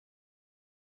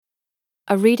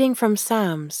A reading from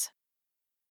Psalms.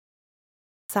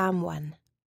 Psalm 1.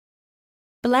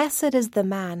 Blessed is the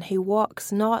man who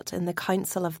walks not in the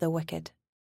counsel of the wicked,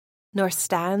 nor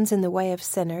stands in the way of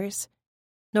sinners,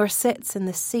 nor sits in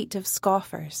the seat of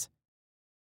scoffers.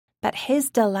 But his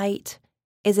delight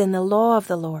is in the law of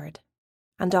the Lord,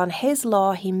 and on his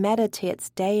law he meditates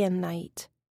day and night.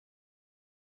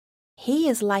 He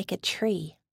is like a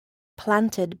tree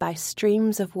planted by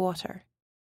streams of water,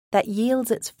 that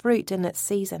yields its fruit in its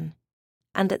season,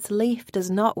 and its leaf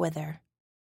does not wither.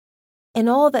 In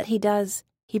all that he does,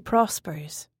 he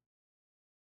prospers.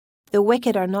 The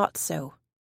wicked are not so,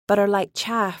 but are like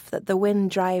chaff that the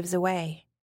wind drives away.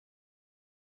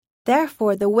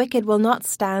 Therefore the wicked will not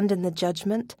stand in the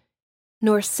judgment,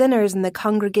 nor sinners in the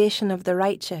congregation of the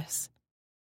righteous.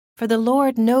 For the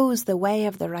Lord knows the way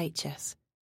of the righteous,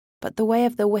 but the way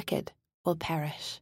of the wicked will perish.